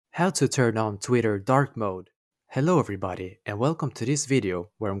How to turn on Twitter dark mode. Hello everybody and welcome to this video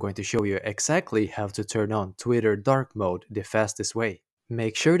where I'm going to show you exactly how to turn on Twitter dark mode the fastest way.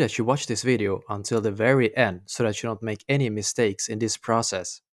 Make sure that you watch this video until the very end so that you don't make any mistakes in this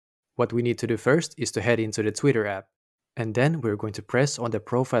process. What we need to do first is to head into the Twitter app, and then we're going to press on the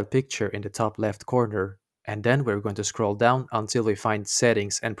profile picture in the top left corner, and then we're going to scroll down until we find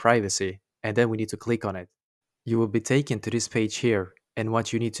settings and privacy, and then we need to click on it. You will be taken to this page here, and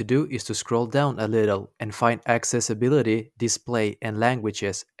what you need to do is to scroll down a little and find accessibility, display and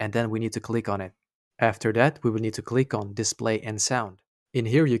languages, and then we need to click on it. After that, we will need to click on display and sound. In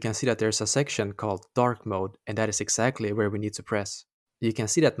here you can see that there's a section called dark mode, and that is exactly where we need to press. You can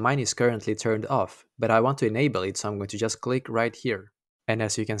see that mine is currently turned off, but I want to enable it, so I'm going to just click right here. And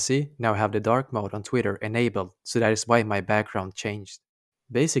as you can see, now I have the dark mode on Twitter enabled, so that is why my background changed.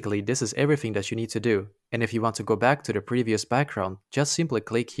 Basically, this is everything that you need to do, and if you want to go back to the previous background, just simply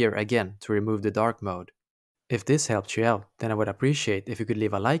click here again to remove the dark mode. If this helped you out, then I would appreciate if you could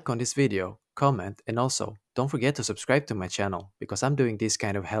leave a like on this video, comment, and also don't forget to subscribe to my channel because I'm doing these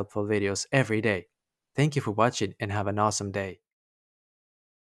kind of helpful videos every day. Thank you for watching and have an awesome day.